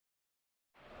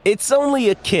It's only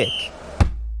a kick,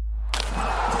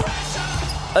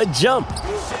 a jump,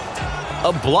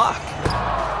 a block.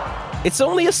 It's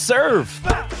only a serve.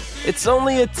 It's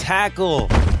only a tackle,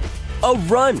 a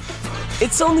run.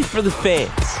 It's only for the fans.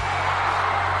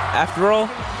 After all,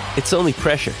 it's only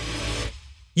pressure.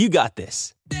 You got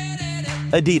this.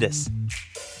 Adidas.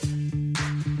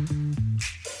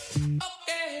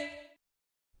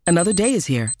 Another day is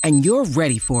here, and you're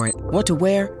ready for it. What to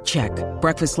wear? Check.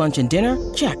 Breakfast, lunch, and dinner?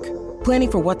 Check.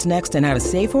 Planning for what's next and how to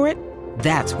save for it?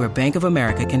 That's where Bank of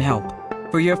America can help.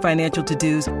 For your financial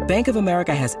to-dos, Bank of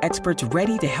America has experts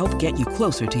ready to help get you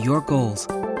closer to your goals.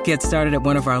 Get started at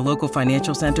one of our local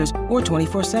financial centers or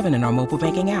 24/7 in our mobile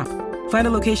banking app. Find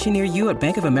a location near you at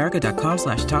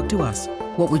bankofamerica.com/talktous.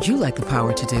 What would you like the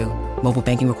power to do? Mobile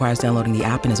banking requires downloading the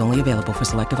app and is only available for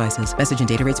select devices. Message and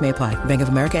data rates may apply. Bank of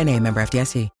America N.A., member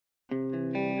FDIC.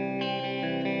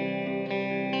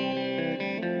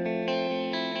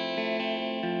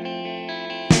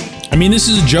 I mean, this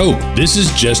is a joke. This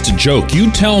is just a joke.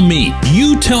 You tell me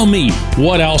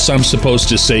what else I'm supposed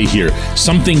to say here.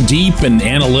 Something deep and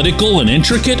analytical and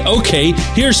intricate? Okay,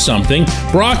 here's something.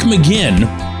 Brock McGinn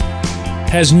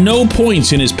has no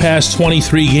points in his past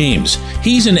 23 games.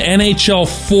 He's an NHL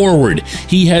forward.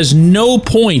 He has no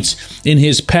points in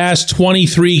his past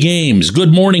 23 games.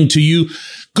 Good morning to you.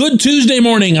 Good Tuesday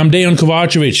morning. I'm Dejan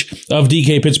Kovacevic of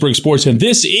DK Pittsburgh Sports, and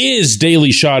this is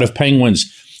Daily Shot of Penguins.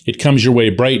 It comes your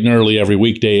way bright and early every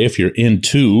weekday if you're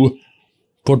into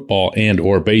football and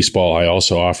or baseball. I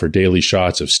also offer daily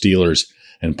shots of Steelers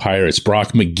and Pirates.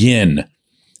 Brock McGinn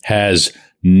has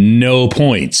no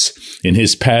points in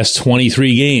his past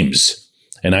 23 games.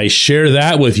 And I share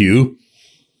that with you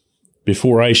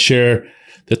before I share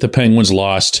that the Penguins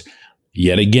lost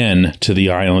yet again to the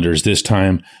Islanders, this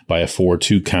time by a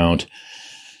 4-2 count.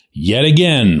 Yet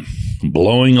again,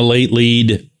 blowing a late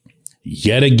lead.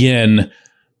 Yet again,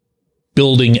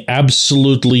 building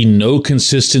absolutely no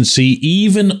consistency,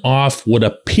 even off what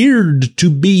appeared to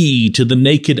be, to the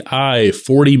naked eye,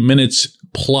 40 minutes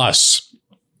plus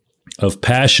of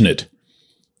passionate,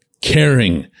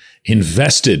 caring,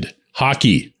 invested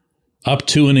hockey, up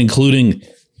to and including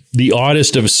the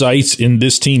oddest of sights in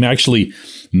this team actually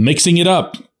mixing it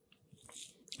up,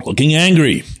 looking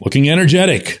angry, looking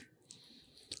energetic.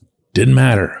 Didn't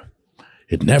matter.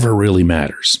 It never really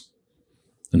matters.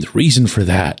 And the reason for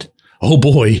that, oh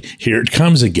boy, here it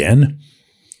comes again,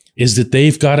 is that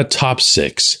they've got a top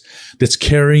six that's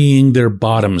carrying their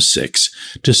bottom six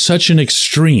to such an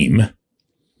extreme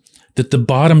that the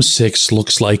bottom six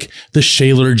looks like the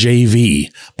Shaler JV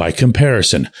by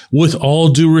comparison, with all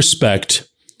due respect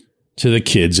to the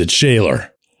kids at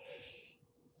Shaler.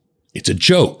 It's a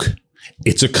joke.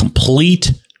 It's a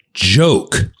complete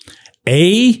joke.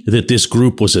 A, that this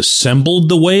group was assembled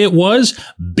the way it was.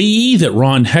 B, that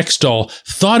Ron Hextall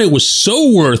thought it was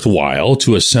so worthwhile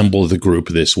to assemble the group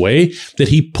this way that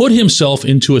he put himself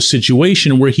into a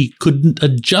situation where he couldn't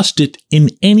adjust it in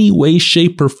any way,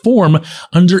 shape, or form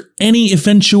under any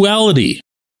eventuality.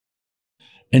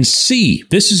 And C,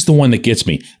 this is the one that gets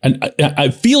me. And I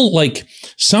feel like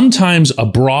sometimes a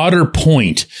broader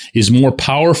point is more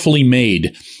powerfully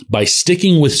made by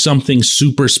sticking with something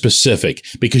super specific,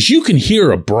 because you can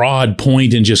hear a broad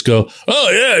point and just go, oh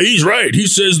yeah, he's right. He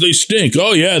says they stink.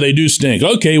 Oh yeah, they do stink.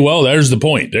 Okay, well, there's the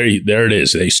point. There it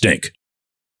is. They stink.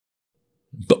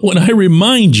 But when I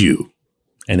remind you,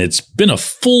 and it's been a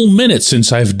full minute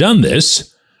since I've done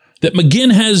this, that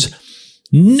McGinn has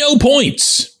no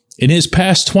points in his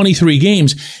past 23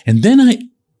 games, and then I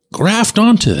graphed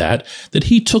onto that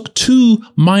he took 2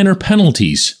 minor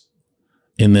penalties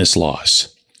in this loss.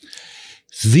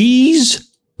 These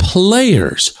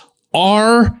players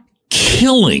are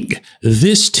killing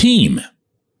this team.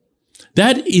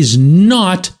 That is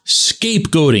not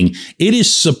scapegoating. It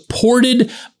is supported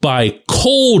by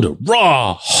cold,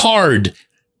 raw, hard,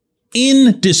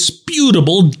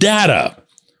 indisputable data.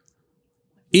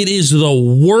 It is the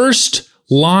worst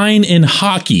line in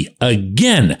hockey.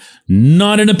 Again,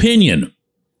 not an opinion.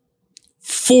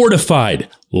 Fortified.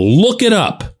 Look it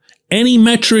up. Any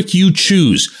metric you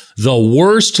choose. The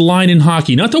worst line in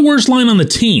hockey. Not the worst line on the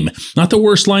team. Not the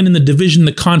worst line in the division,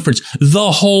 the conference.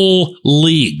 The whole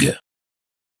league.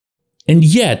 And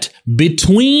yet,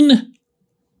 between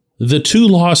the 2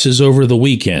 losses over the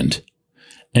weekend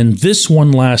and this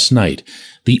one last night,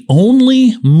 the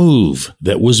only move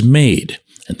that was made,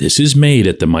 and this is made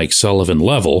at the Mike Sullivan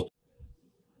level,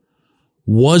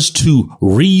 was to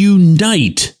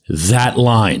reunite that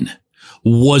line,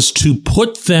 was to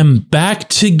put them back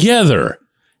together,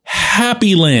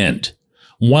 happy land,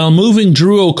 while moving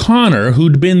Drew O'Connor,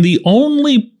 who'd been the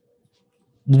only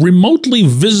remotely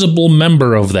visible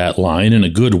member of that line in a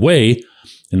good way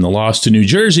in the loss to New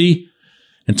Jersey,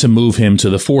 and to move him to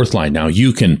the fourth line. Now,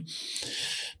 you can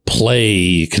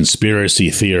play conspiracy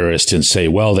theorist and say,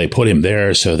 well, they put him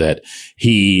there so that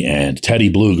he and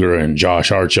Teddy Bluger and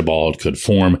Josh Archibald could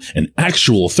form an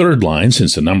actual third line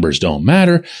since the numbers don't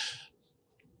matter.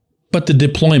 But the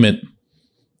deployment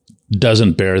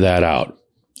doesn't bear that out.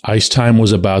 Ice time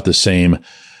was about the same.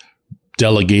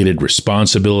 Delegated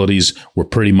responsibilities were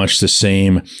pretty much the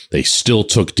same. They still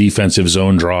took defensive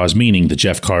zone draws, meaning the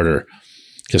Jeff Carter,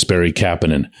 Kasperi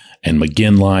Kapanen, and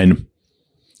McGinn line,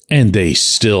 and they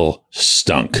still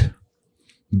stunk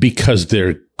because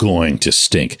they're going to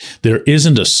stink. There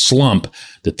isn't a slump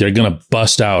that they're going to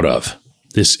bust out of.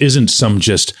 This isn't some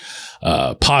just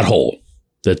pothole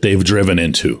that they've driven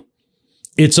into.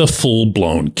 It's a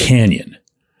full-blown canyon.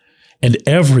 And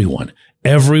everyone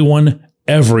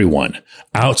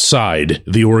outside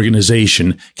the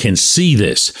organization can see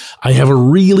this. I have a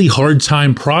really hard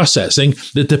time processing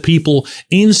that the people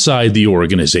inside the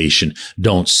organization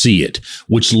don't see it,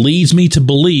 which leads me to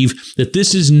believe that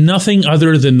this is nothing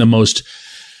other than the most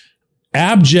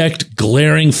abject,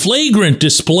 glaring, flagrant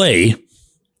display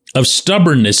of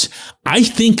stubbornness I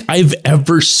think I've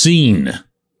ever seen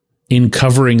in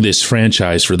covering this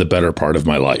franchise for the better part of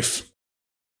my life.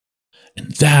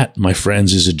 And that, my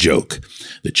friends, is a joke.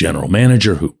 The general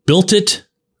manager who built it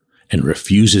and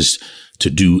refuses to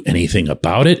do anything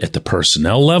about it at the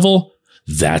personnel level,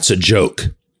 that's a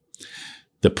joke.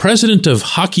 The president of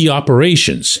hockey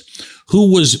operations,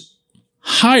 who was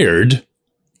hired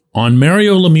on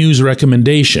Mario Lemieux's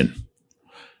recommendation,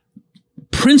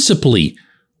 principally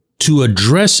to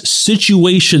address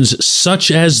situations such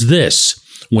as this,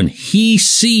 when he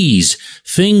sees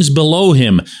things below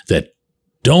him that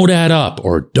don't add up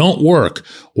or don't work,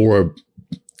 or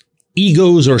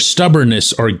egos or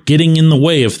stubbornness are getting in the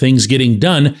way of things getting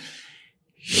done,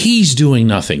 he's doing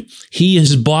nothing. He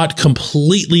has bought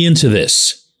completely into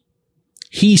this.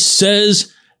 He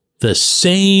says the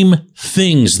same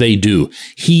things they do.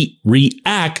 He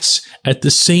reacts at the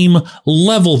same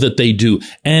level that they do.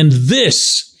 And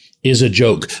this is a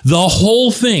joke. The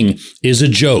whole thing is a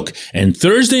joke. And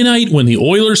Thursday night, when the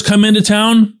Oilers come into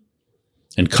town,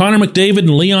 and Connor McDavid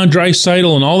and Leon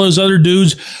Draisaitl and all those other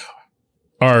dudes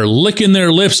are licking their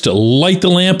lips to light the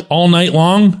lamp all night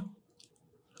long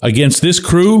against this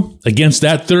crew, against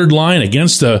that third line,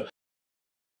 against the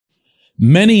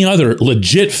many other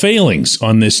legit failings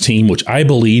on this team, which I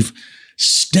believe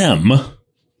stem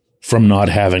from not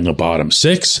having a bottom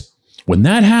six. When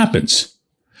that happens,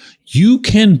 you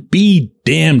can be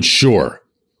damned sure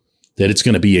that it's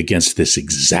going to be against this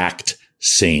exact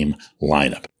same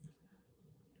lineup.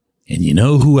 And you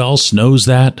know who else knows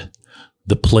that?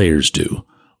 The players do.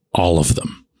 All of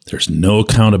them. There's no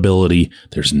accountability.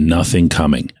 There's nothing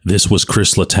coming. This was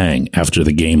Chris Letang after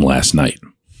the game last night.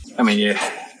 I mean, you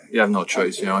have no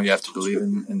choice. You have to believe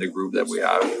in the group that we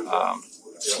have.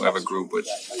 We have a group with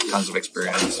tons of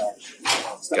experience,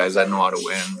 guys that know how to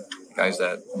win, guys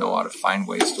that know how to find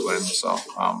ways to win. So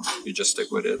you just stick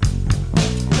with it.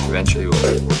 Eventually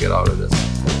we'll get out of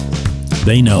this.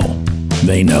 They know.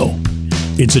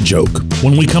 It's a joke.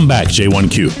 When we come back,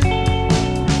 J1Q.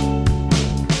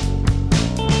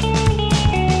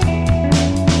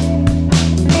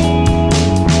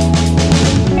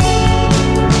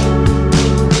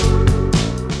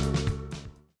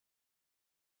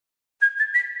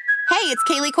 It's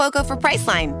Kaylee Cuoco for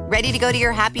Priceline. Ready to go to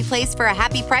your happy place for a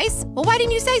happy price? Well, why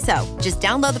didn't you say so? Just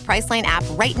download the Priceline app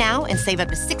right now and save up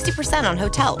to 60% on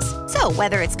hotels. So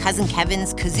whether it's Cousin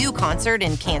Kevin's Kazoo Concert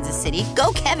in Kansas City,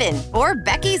 go Kevin, or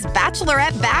Becky's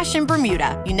Bachelorette Bash in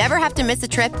Bermuda, you never have to miss a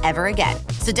trip ever again.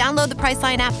 So download the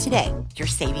Priceline app today. Your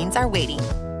savings are waiting.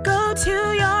 Go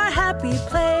to your happy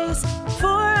place for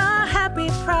a happy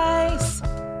price.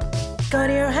 Go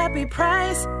to your happy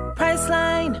price,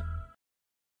 Priceline.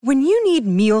 When you need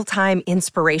mealtime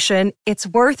inspiration, it's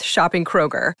worth shopping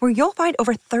Kroger, where you'll find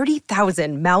over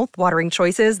 30,000 mouth-watering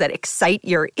choices that excite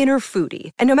your inner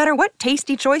foodie. And no matter what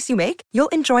tasty choice you make, you'll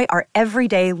enjoy our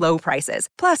everyday low prices,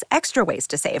 plus extra ways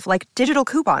to save, like digital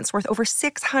coupons worth over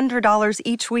 $600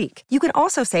 each week. You can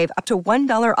also save up to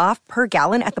 $1 off per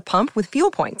gallon at the pump with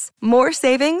fuel points. More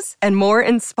savings and more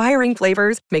inspiring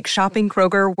flavors make shopping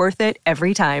Kroger worth it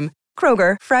every time.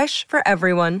 Kroger, fresh for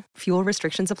everyone. Fuel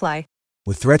restrictions apply.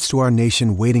 With threats to our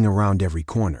nation waiting around every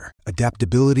corner,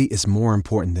 adaptability is more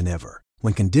important than ever.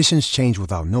 When conditions change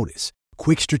without notice,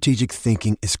 quick strategic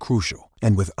thinking is crucial.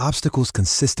 And with obstacles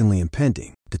consistently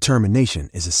impending, determination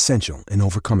is essential in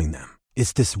overcoming them.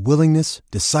 It's this willingness,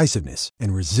 decisiveness,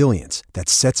 and resilience that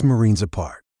sets Marines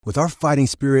apart. With our fighting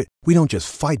spirit, we don't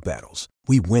just fight battles,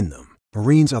 we win them.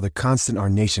 Marines are the constant our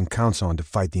nation counts on to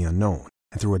fight the unknown.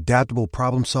 And through adaptable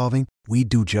problem solving, we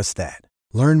do just that.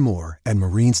 Learn more at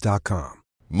marines.com.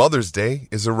 Mother's Day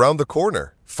is around the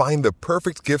corner. Find the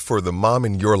perfect gift for the mom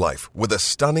in your life with a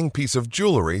stunning piece of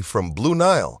jewelry from Blue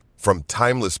Nile. From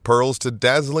timeless pearls to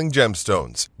dazzling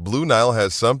gemstones, Blue Nile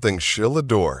has something she'll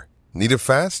adore. Need it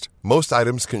fast? Most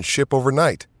items can ship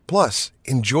overnight. Plus,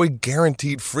 enjoy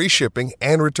guaranteed free shipping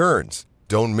and returns.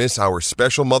 Don't miss our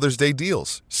special Mother's Day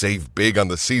deals. Save big on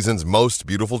the season's most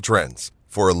beautiful trends.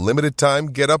 For a limited time,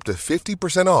 get up to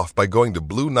 50% off by going to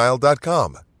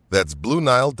BlueNile.com. That's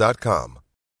BlueNile.com.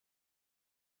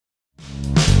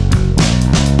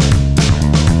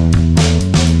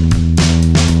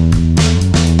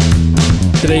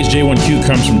 Today's J1Q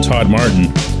comes from Todd Martin,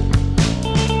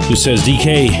 who says,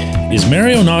 DK, is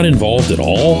Mario not involved at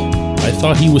all? I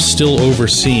thought he was still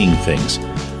overseeing things.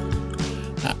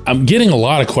 I'm getting a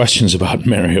lot of questions about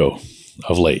Mario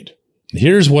of late.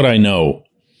 Here's what I know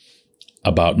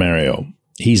about Mario.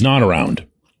 He's not around.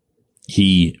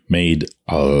 He made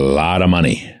a lot of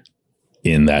money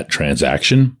in that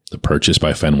transaction, the purchase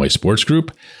by Fenway Sports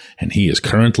Group, and he is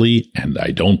currently, and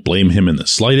I don't blame him in the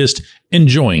slightest,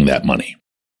 enjoying that money.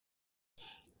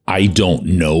 I don't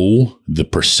know the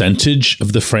percentage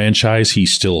of the franchise he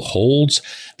still holds.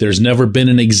 There's never been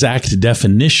an exact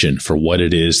definition for what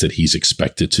it is that he's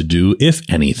expected to do, if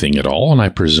anything at all, and I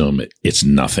presume it's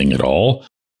nothing at all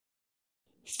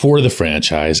for the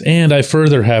franchise. And I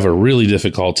further have a really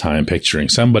difficult time picturing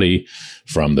somebody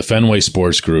from the Fenway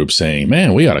Sports Group saying,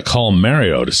 man, we got to call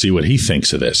Mario to see what he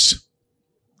thinks of this.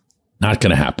 Not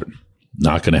going to happen.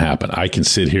 Not going to happen. I can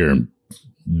sit here and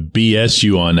BS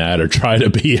you on that, or try to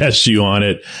BS you on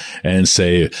it and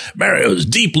say Mario's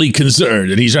deeply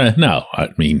concerned and he's trying. No, I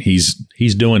mean, he's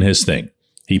doing his thing.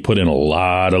 He put in a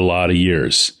lot of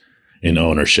years in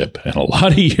ownership, and a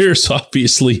lot of years,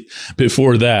 obviously,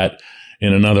 before that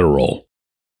in another role.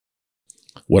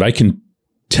 What I can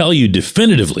tell you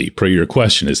definitively, per your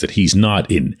question, is that he's not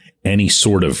in any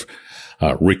sort of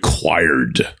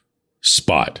required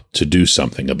spot to do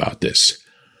something about this.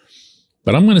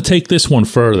 But I'm going to take this one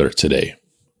further today.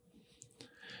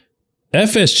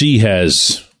 FSG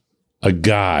has a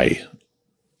guy,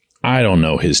 I don't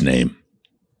know his name,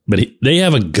 but they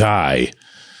have a guy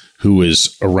who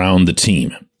is around the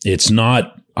team. It's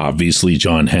not obviously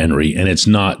John Henry, and it's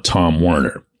not Tom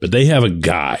Werner, but they have a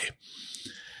guy.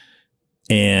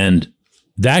 And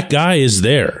that guy is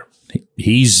there.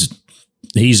 He's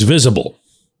visible.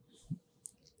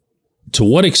 To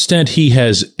what extent he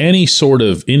has any sort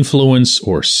of influence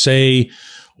or say,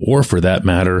 or for that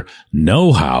matter,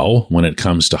 know-how when it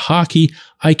comes to hockey,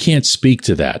 I can't speak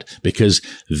to that because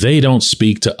they don't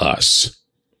speak to us.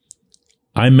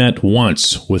 I met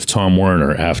once with Tom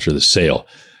Werner after the sale.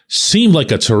 Seemed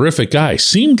like a terrific guy.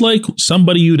 Seemed like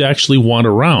somebody you'd actually want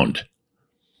around.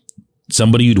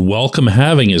 Somebody you'd welcome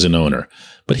having as an owner.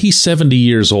 But he's 70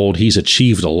 years old. He's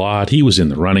achieved a lot. He was in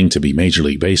the running to be Major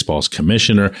League Baseball's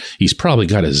commissioner. He's probably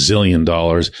got $1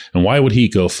 zillion. And why would he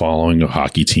go following a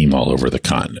hockey team all over the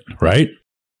continent, right?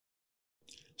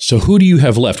 So who do you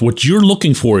have left? What you're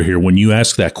looking for here when you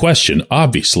ask that question,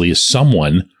 obviously, is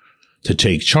someone to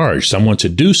take charge, someone to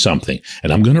do something.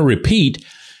 And I'm going to repeat,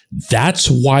 that's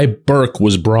why Burke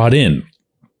was brought in.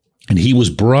 And he was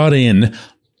brought in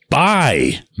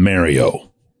by Mario.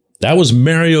 That was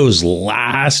Mario's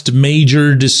last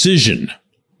major decision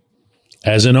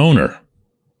as an owner.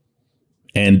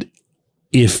 And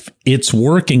if it's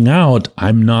working out,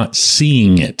 I'm not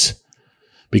seeing it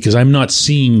because I'm not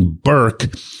seeing Burke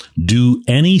do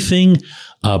anything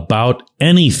about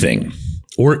anything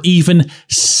or even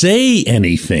say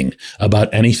anything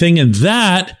about anything. And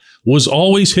that was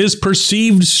always his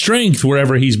perceived strength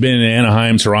wherever he's been in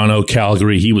Anaheim, Toronto,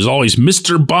 Calgary. He was always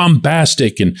Mr.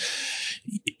 Bombastic. And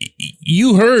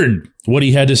you heard what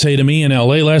he had to say to me in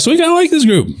LA last week. I like this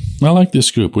group. I like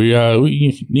this group.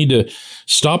 We need to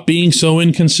stop being so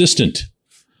inconsistent.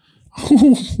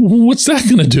 What's that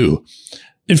going to do?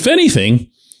 If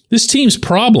anything, this team's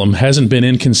problem hasn't been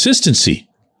inconsistency.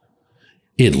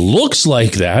 It looks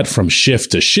like that from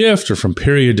shift to shift or from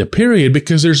period to period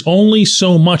because there's only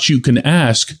so much you can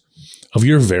ask of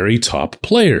your very top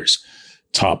players.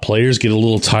 Top players get a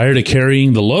little tired of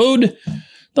carrying the load.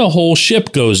 The whole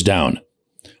ship goes down.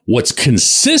 What's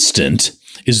consistent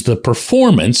is the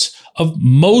performance of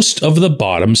most of the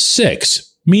bottom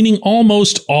six, meaning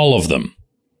almost all of them.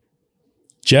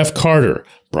 Jeff Carter,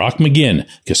 Brock McGinn,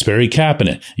 Kasperi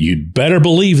Kapanen. You'd better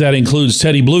believe that includes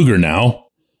Teddy Blueger now.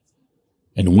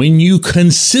 And when you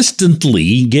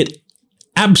consistently get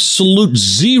absolute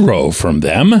zero from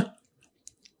them,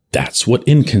 That's what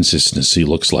inconsistency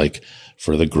looks like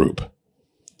for the group.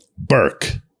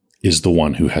 Burke is the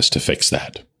one who has to fix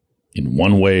that in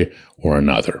one way or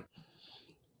another.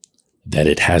 That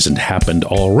it hasn't happened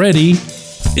already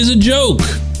is a joke.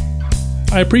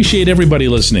 I appreciate everybody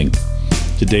listening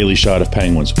to Daily Shot of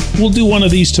Penguins. We'll do one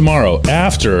of these tomorrow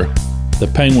after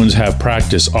the Penguins have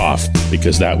practice off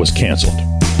because that was canceled.